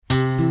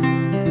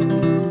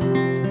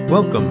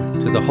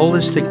Welcome to the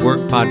Holistic Work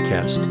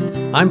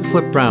Podcast. I'm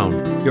Flip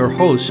Brown, your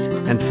host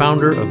and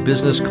founder of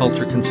Business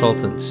Culture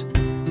Consultants.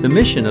 The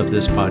mission of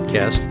this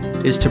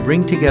podcast is to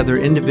bring together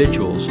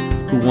individuals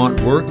who want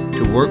work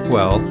to work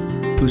well,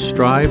 who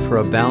strive for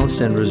a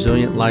balanced and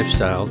resilient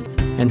lifestyle,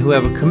 and who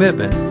have a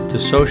commitment to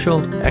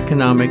social,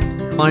 economic,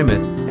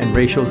 climate, and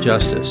racial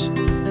justice.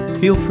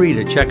 Feel free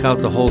to check out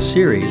the whole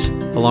series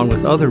along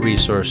with other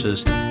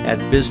resources at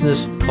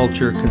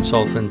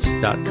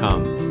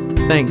businesscultureconsultants.com.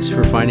 Thanks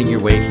for finding your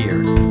way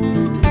here.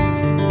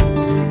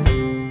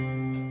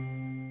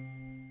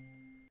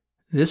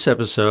 This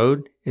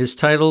episode is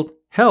titled,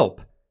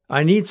 Help!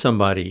 I Need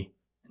Somebody,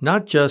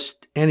 Not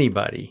Just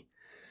Anybody.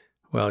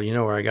 Well, you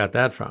know where I got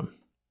that from.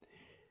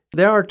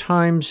 There are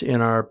times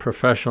in our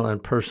professional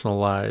and personal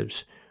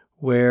lives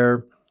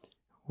where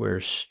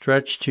we're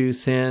stretched too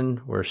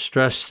thin, we're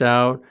stressed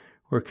out,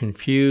 we're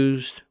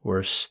confused,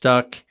 we're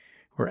stuck,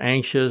 we're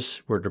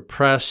anxious, we're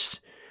depressed.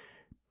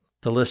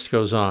 The list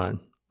goes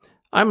on.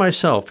 I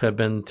myself have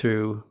been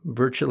through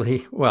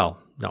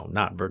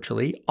not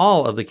virtually,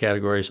 all of the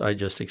categories I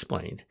just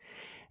explained.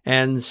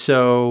 And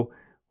so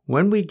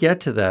when we get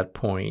to that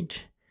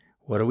point,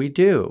 what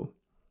do?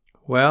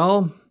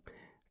 Well,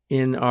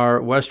 in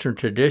our Western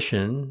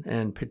tradition,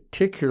 and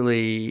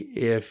particularly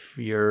if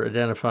you're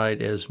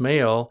identified as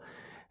male,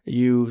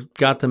 you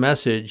got the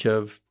message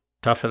of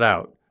tough it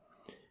out.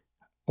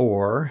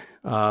 Or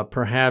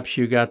perhaps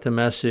you got the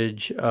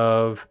message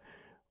of,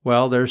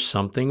 well, there's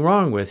something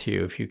wrong with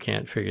you if you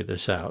can't figure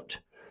this out.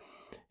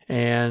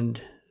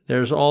 And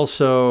there's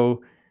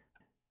also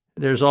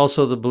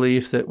the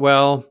belief that,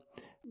 well,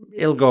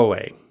 it'll go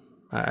away.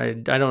 I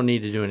don't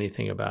need to do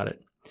anything about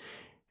it.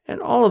 And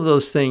all of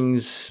those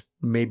things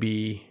may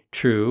be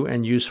true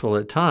and useful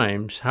at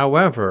times.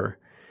 However,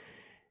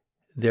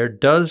 there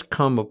does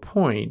come a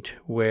point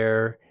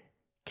where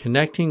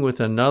connecting with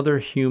another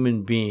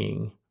human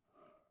being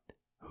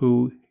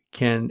who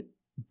can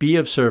be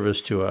of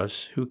service to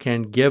us, who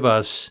can give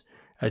us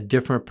a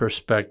different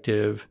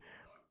perspective,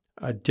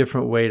 a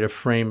different way to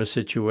frame a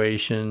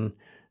situation,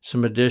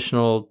 some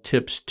additional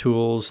tips,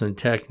 tools, and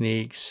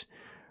techniques,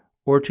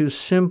 or to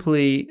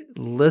simply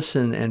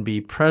listen and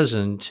be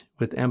present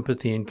with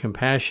empathy and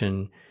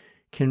compassion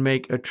can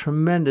make a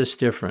tremendous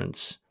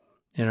difference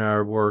in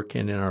our work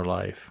and in our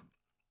life.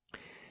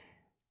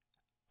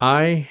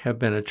 I have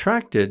been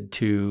attracted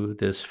to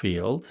this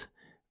field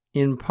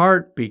in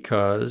part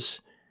because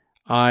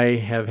I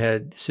have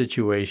had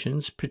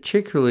situations,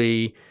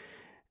 particularly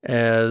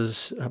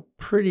as a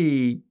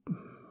pretty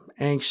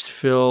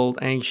angst-filled,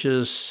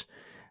 anxious,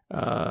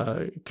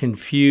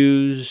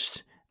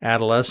 confused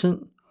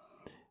adolescent,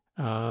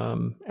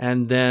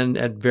 and then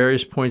at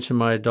various points in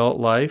my adult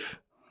life,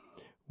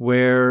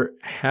 where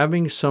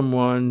having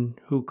someone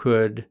who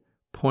could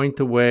point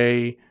the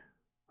way,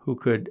 who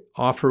could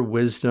offer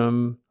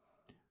wisdom,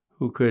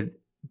 who could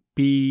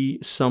be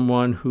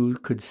someone who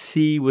could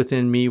see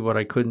within me what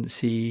I couldn't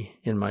see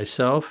in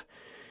myself,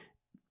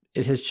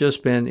 it has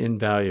just been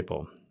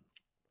invaluable.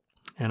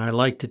 And I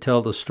like to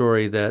tell the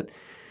story that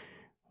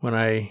when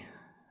I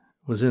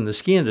was in the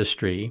ski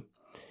industry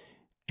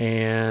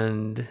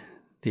and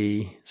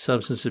the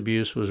substance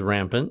abuse was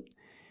rampant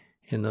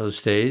in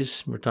those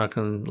days, we're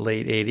talking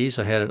late 80s,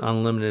 I had an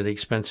unlimited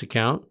expense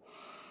account,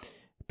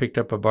 picked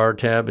up a bar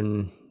tab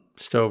in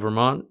Stowe,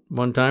 Vermont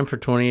one time for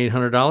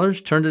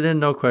 $2,800, turned it in,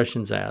 no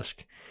questions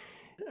asked.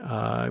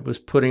 I was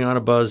putting on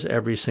a buzz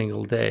every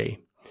single day.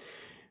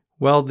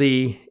 Well,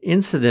 the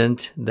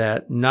incident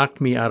that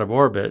knocked me out of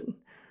orbit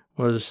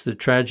was the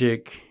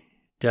tragic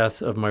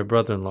death of my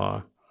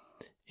brother-in-law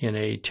in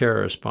a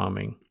terrorist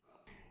bombing.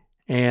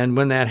 And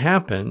when that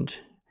happened,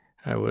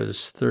 I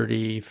was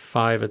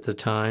 35 at the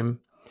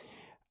time,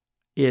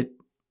 it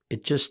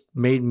just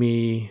made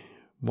me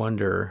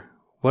wonder,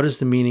 what is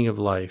the meaning of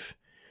life?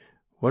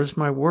 What is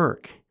my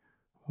work?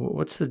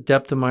 What's the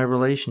depth of my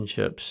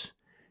relationships?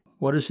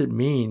 What does it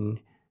mean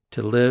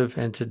to live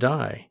and to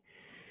die?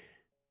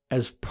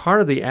 As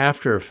part of the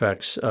after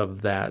effects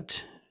of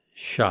that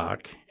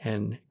shock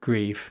and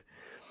grief,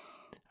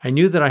 I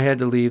knew that I had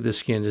to leave the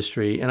ski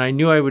industry, and I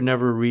knew I would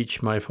never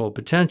reach my full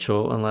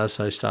potential unless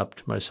I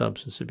stopped my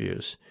substance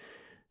abuse.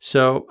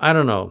 So, I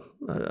don't know,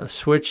 a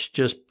switch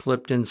just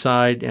flipped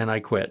inside and I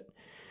quit.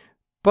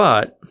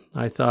 But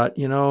I thought,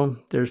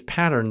 there's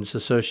patterns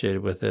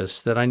associated with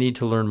this that I need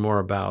to learn more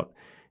about.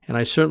 And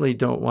I certainly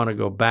don't want to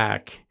go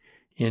back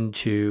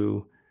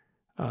into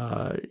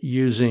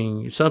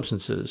using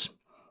substances,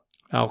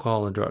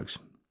 alcohol and drugs.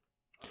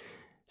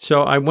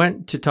 So I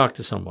went to talk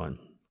to someone.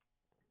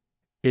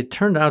 It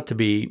turned out to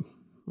be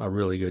a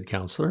really good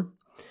counselor.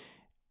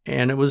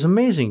 And it was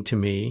amazing to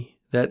me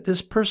that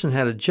this person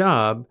had a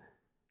job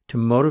to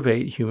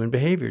motivate human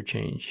behavior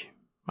change.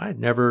 I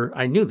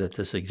knew that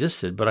this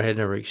existed, but I had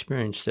never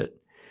experienced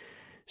it.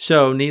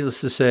 So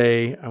needless to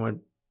say, I went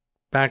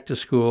back to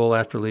school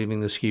after leaving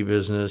the ski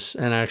business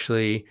and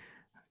actually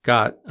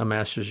got a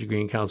master's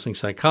degree in counseling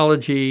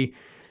psychology,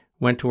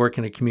 went to work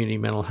in a community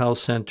mental health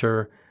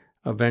center,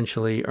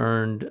 eventually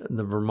earned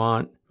the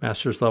Vermont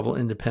master's level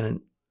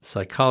independent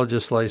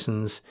psychologist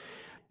license,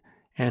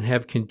 and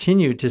have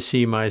continued to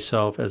see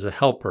myself as a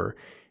helper,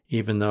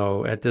 even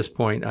though at this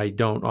point I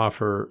don't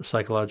offer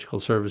psychological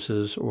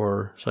services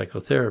or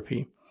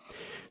psychotherapy.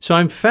 So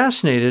I'm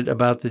fascinated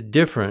about the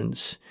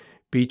difference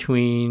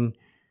between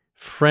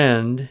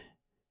friend,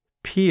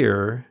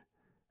 peer,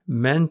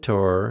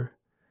 mentor,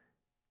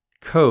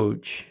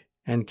 coach,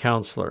 and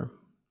counselor.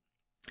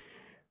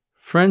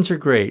 Friends are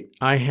great.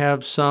 I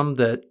have some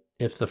that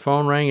if the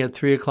phone rang at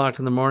 3 o'clock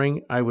in the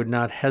morning, I would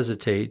not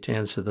hesitate to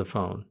answer the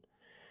phone.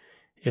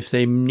 If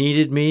they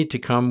needed me to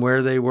come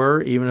where they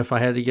were, even if I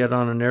had to get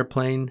on an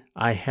airplane,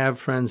 I have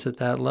friends at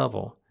that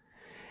level.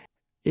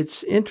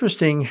 It's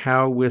interesting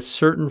how with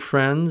certain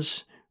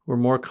friends, we're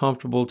more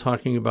comfortable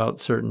talking about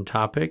certain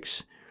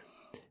topics.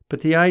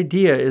 But the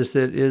idea is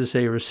that it is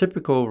a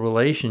reciprocal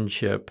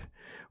relationship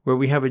where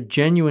we have a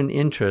genuine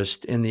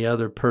interest in the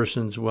other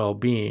person's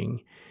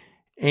well-being,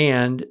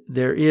 and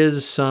there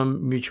is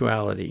some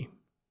mutuality.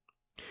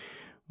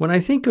 When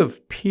I think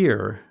of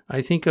peer,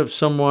 I think of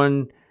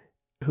someone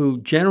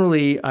who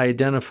generally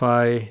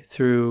identify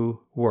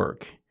through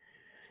work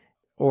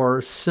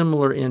or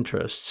similar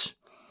interests.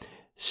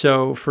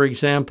 So, for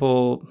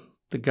example,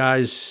 the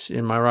guys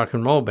in my rock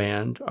and roll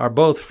band are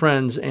both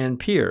friends and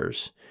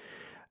peers.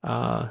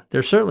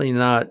 They're certainly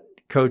not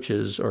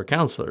coaches or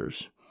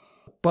counselors,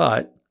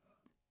 but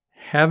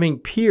having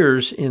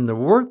peers in the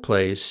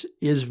workplace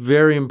is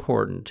very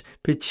important,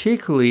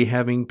 particularly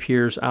having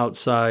peers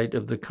outside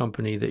of the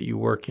company that you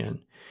work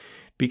in,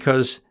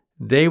 because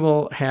they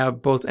will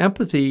have both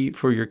empathy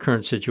for your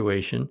current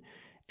situation,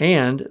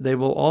 and they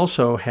will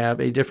also have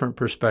a different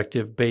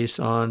perspective based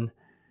on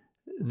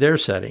their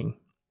setting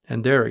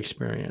and their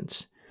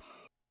experience.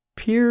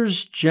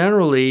 Peers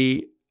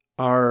generally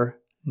are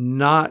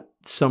not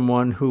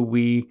someone who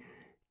we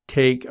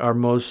take our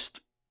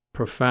most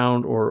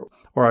profound or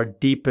our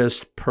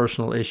deepest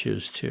personal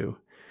issues to.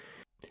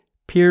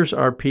 Peers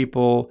are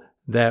people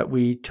that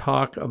we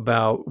talk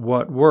about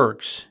what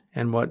works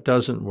and what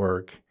doesn't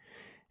work.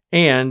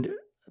 And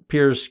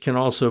peers can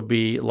also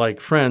be, like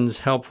friends,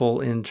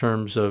 helpful in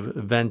terms of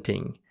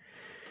venting.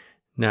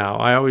 Now,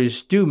 I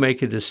always do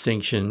make a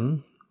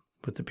distinction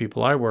with the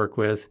people I work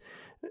with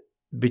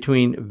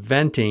between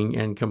venting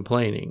and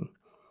complaining,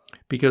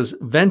 because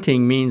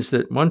venting means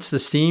that once the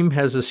steam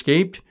has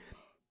escaped,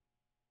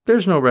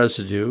 there's no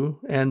residue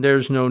and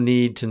there's no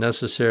need to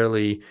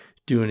necessarily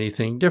do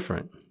anything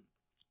different.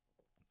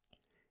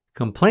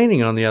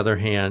 Complaining, on the other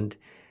hand,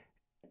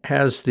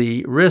 has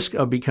the risk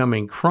of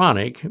becoming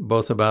chronic,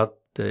 both about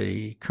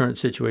the current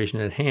situation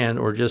at hand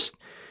or just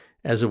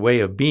as a way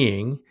of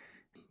being.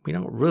 We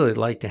don't really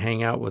like to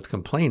hang out with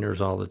complainers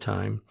all the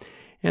time.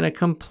 And a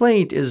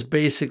complaint is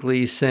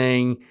basically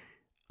saying,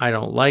 I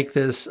don't like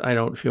this, I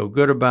don't feel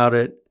good about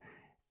it,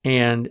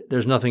 and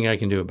there's nothing I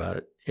can do about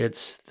it.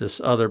 It's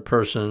this other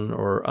person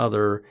or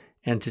other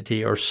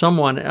entity or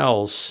someone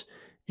else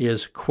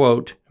is,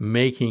 quote,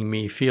 making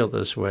me feel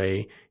this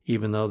way,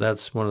 even though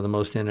that's one of the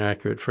most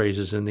inaccurate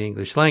phrases in the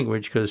English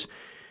language, because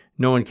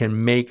no one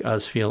can make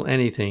us feel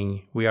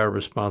anything. We are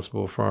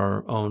responsible for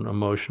our own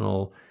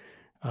emotional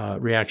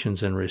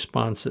reactions and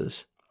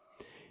responses.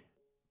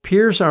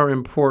 Peers are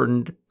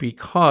important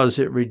because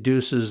it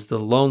reduces the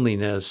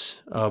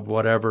loneliness of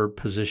whatever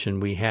position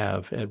we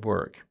have at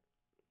work.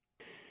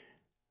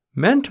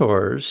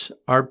 Mentors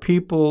are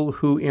people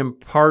who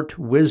impart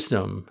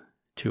wisdom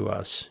to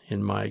us,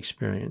 in my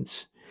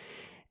experience.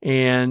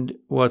 And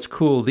what's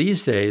cool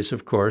these days,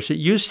 of course, it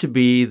used to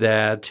be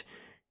that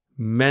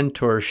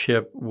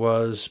mentorship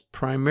was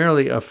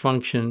primarily a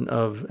function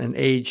of an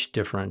age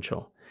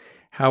differential.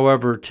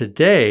 However,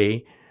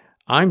 today,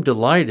 I'm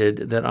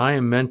delighted that I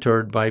am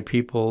mentored by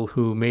people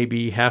who may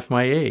be half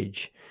my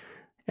age,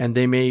 and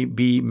they may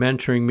be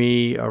mentoring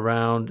me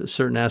around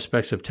certain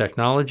aspects of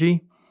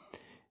technology.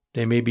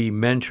 They may be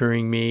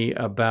mentoring me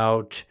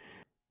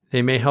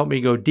they may help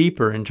me go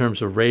deeper in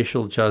terms of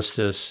racial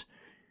justice,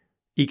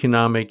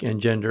 economic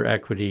and gender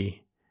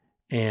equity,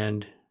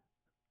 and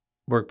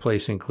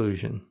workplace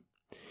inclusion.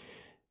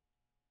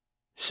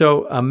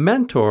 So a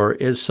mentor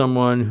is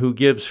someone who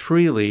gives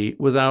freely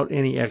without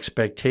any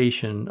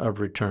expectation of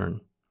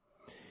return.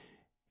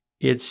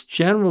 It's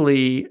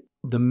generally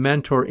the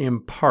mentor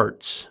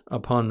imparts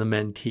upon the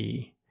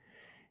mentee,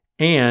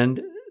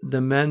 and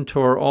the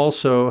mentor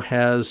also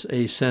has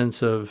a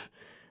sense of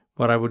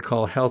what I would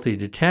call healthy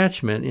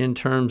detachment in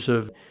terms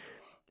of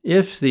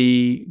if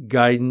the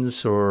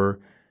guidance or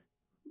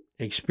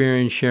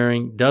experience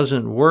sharing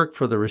doesn't work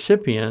for the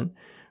recipient,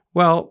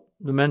 well,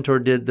 the mentor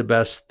did the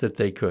best that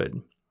they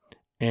could.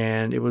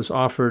 And it was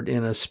offered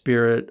in a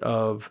spirit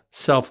of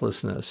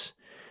selflessness,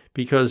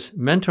 because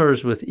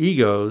mentors with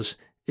egos,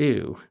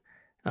 we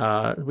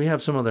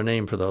have some other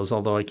name for those,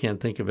 although I can't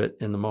think of it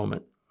in the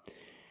moment.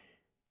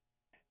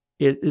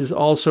 It is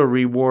also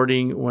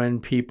rewarding when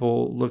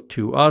people look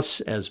to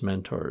us as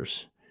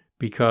mentors,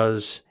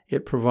 because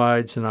it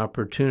provides an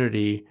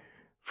opportunity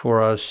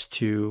for us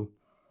to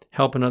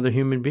help another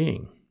human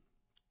being.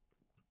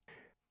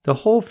 The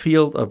whole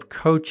field of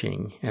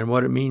coaching and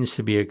what it means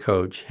to be a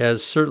coach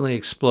has certainly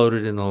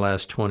exploded in the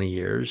last 20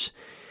 years.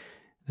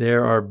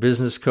 There are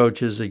business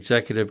coaches,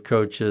 executive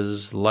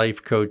coaches,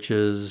 life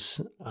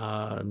coaches,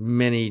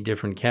 many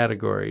different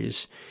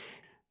categories.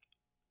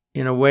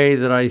 In a way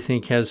that I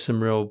think has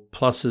some real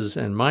pluses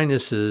and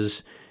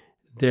minuses,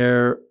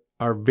 there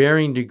are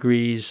varying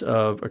degrees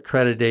of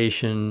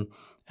accreditation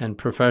and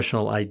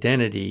professional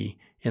identity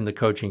in the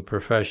coaching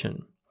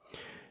profession.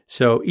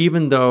 So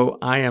even though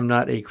I am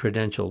not a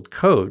credentialed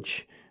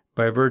coach,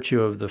 by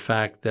virtue of the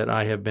fact that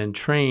I have been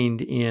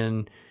trained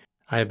in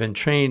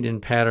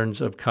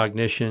patterns of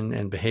cognition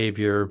and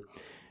behavior,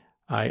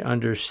 I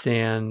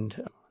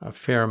understand a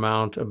fair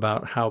amount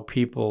about how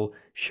people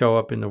show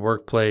up in the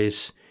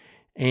workplace,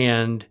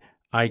 and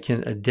I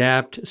can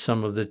adapt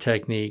some of the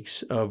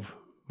techniques of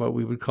what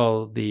we would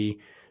call the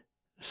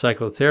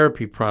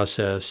psychotherapy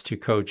process to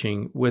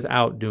coaching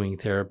without doing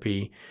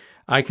therapy.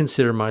 I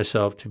consider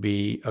myself to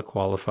be a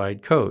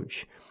qualified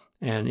coach,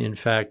 and in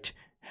fact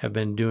have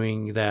been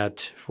doing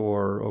that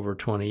for over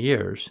 20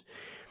 years.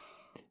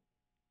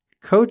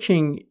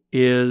 Coaching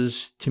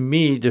is, to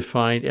me,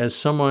 defined as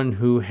someone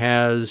who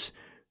has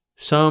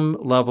some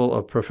level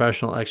of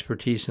professional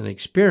expertise and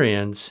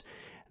experience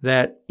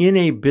that in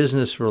a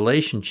business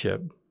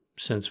relationship,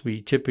 since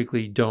we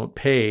typically don't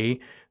pay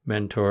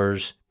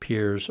mentors,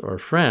 peers, or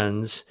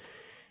friends,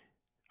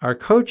 our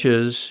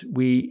coaches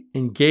we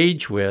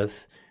engage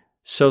with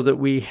so that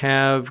we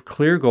have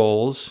clear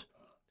goals,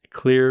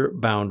 clear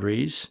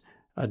boundaries,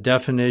 a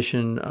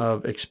definition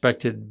of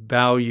expected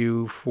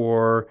value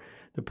for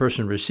the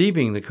person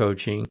receiving the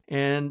coaching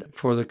and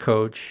for the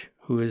coach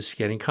who is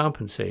getting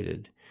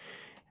compensated.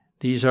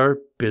 These are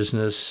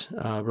business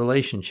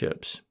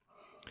relationships,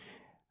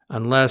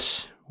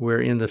 unless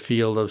we're in the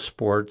field of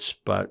sports,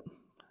 but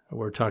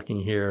we're talking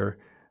here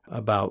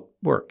about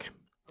work.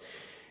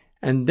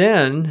 And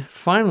then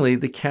finally,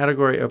 the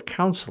category of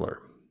counselor.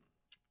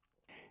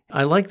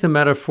 I like the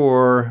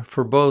metaphor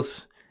for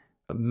both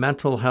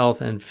mental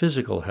health and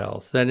physical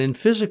health, that in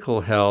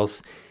physical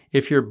health,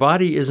 if your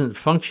body isn't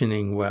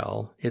functioning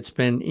well, it's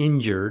been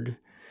injured,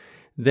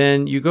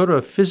 then you go to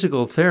a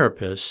physical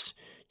therapist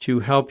to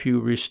help you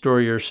restore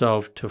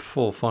yourself to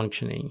full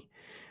functioning.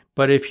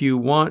 But if you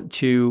want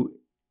to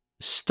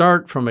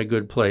start from a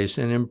good place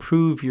and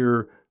improve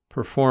your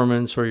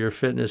performance or your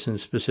fitness in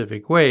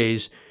specific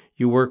ways,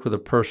 you work with a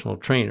personal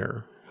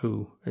trainer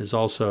who is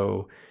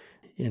also,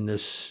 in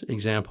this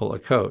example, a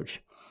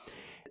coach.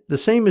 The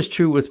same is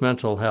true with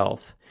mental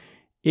health.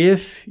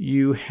 If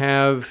you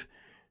have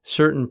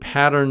certain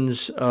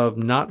patterns of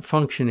not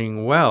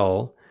functioning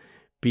well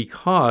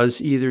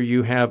because either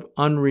you have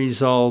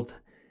unresolved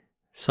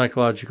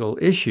psychological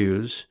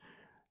issues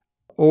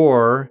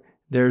or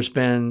there's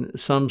been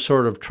some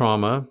sort of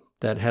trauma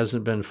that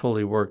hasn't been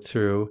fully worked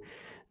through,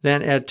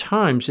 then at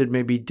times it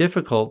may be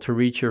difficult to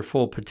reach your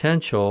full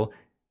potential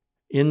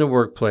in the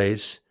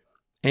workplace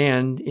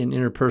and in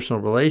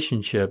interpersonal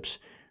relationships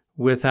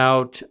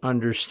without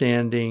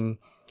understanding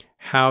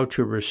how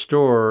to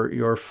restore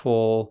your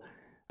full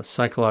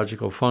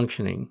psychological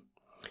functioning.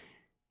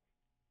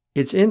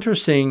 It's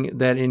interesting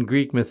that in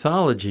Greek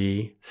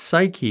mythology,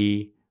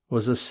 psyche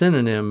was a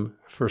synonym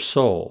for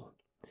soul.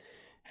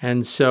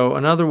 And so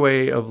another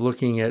way of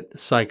looking at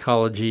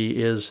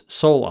psychology is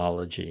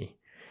soulology.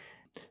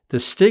 The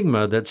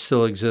stigma that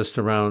still exists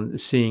around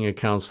seeing a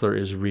counselor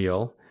is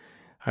real.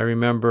 I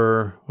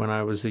remember when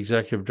I was the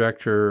executive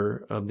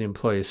director of the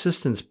Employee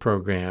Assistance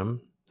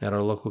Program at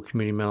our local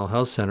community mental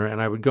health center,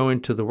 and I would go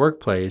into the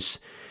workplace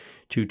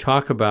to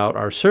talk about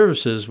our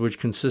services, which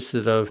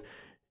consisted of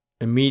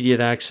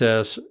immediate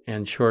access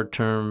and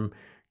short-term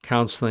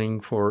counseling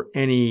for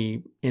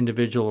any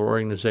individual or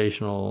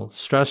organizational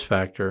stress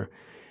factor.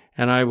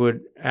 And I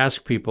would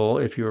ask people,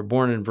 if you were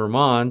born in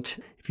Vermont,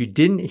 if you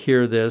didn't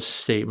hear this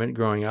statement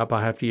growing up, I'll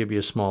have to give you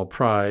a small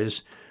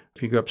prize.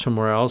 If you grew up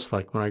somewhere else,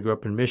 like when I grew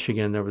up in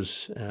Michigan, there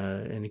was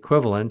an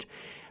equivalent.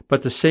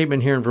 But the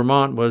statement here in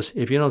Vermont was,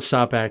 if you don't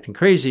stop acting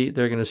crazy,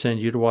 they're going to send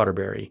you to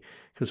Waterbury.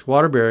 Because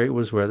Waterbury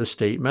was where the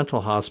state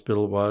mental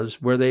hospital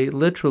was, where they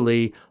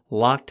literally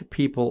locked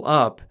people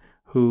up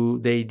who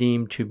they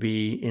deemed to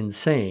be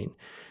insane.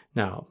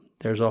 Now,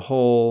 there's a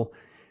whole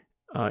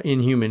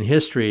inhuman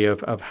history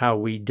of how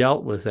we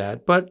dealt with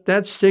that. But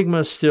that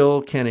stigma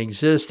still can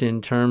exist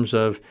in terms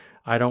of,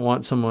 I don't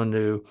want someone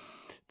to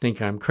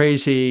think I'm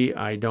crazy.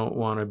 I don't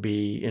want to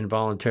be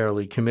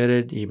involuntarily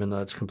committed, even though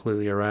it's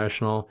completely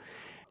irrational.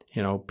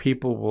 You know,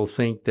 people will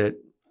think that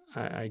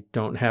I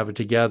don't have it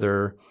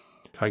together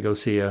if I go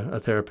see a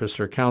therapist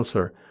or a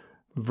counselor.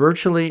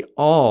 Virtually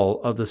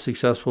all of the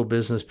successful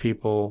business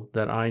people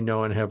that I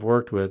know and have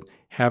worked with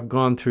have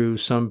gone through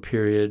some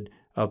period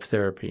of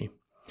therapy.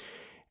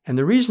 And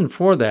the reason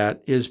for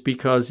that is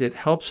because it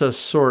helps us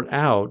sort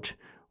out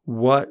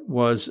what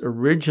was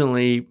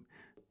originally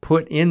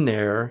put in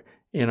there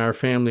in our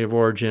family of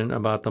origin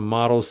about the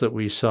models that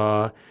we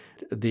saw,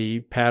 the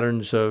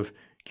patterns of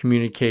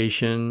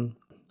communication,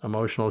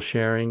 emotional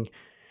sharing,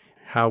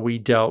 how we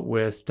dealt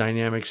with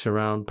dynamics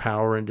around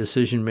power and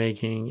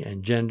decision-making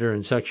and gender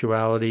and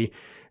sexuality.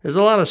 There's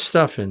a lot of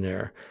stuff in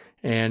there.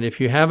 And if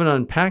you haven't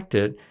unpacked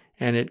it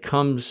and it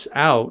comes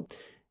out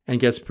and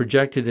gets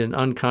projected in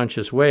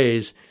unconscious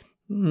ways,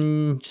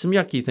 some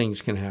yucky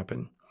things can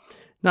happen.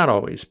 Not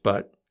always,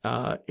 but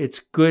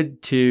it's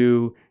good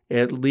to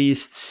at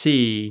least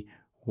see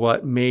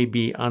what may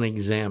be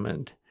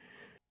unexamined.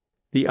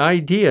 The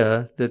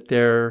idea that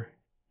there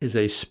is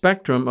a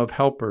spectrum of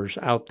helpers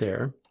out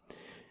there,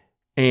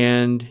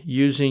 and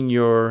using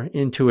your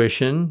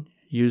intuition,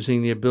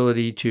 using the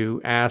ability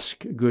to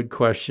ask good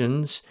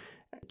questions,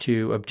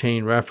 to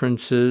obtain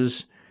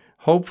references,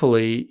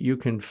 hopefully you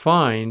can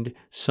find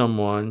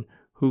someone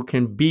who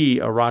can be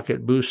a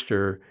rocket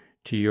booster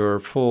to your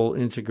full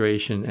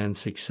integration and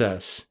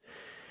success.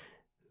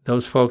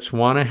 Those folks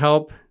want to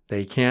help.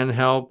 They can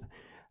help.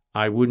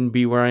 I wouldn't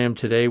be where I am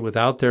today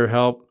without their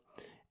help.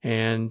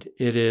 And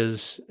it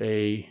is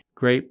a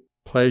great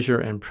pleasure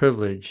and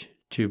privilege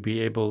to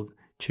be able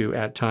to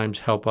at times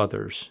help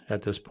others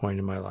at this point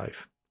in my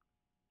life.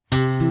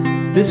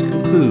 This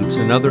concludes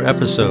another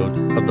episode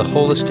of the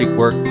Holistic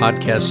Work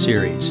podcast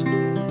series.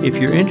 If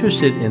you're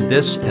interested in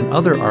this and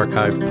other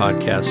archived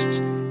podcasts,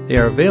 they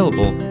are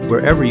available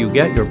wherever you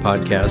get your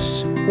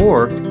podcasts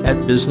or at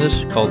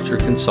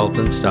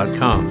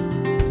businesscultureconsultants.com.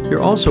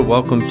 You're also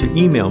welcome to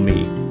email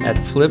me at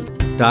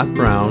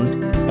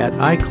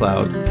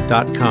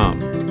flip.brown@icloud.com.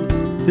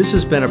 This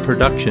has been a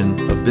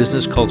production of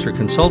Business Culture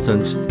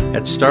Consultants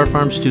at Star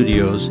Farm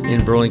Studios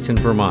in Burlington,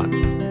 Vermont.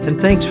 And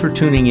thanks for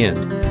tuning in.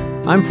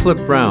 I'm Flip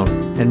Brown,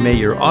 and may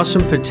your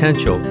awesome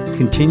potential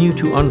continue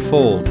to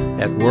unfold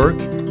at work,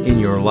 in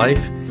your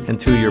life, and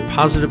through your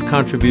positive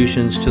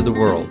contributions to the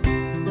world.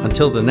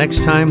 Until the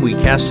next time we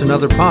cast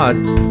another pod,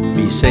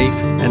 be safe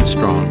and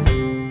strong.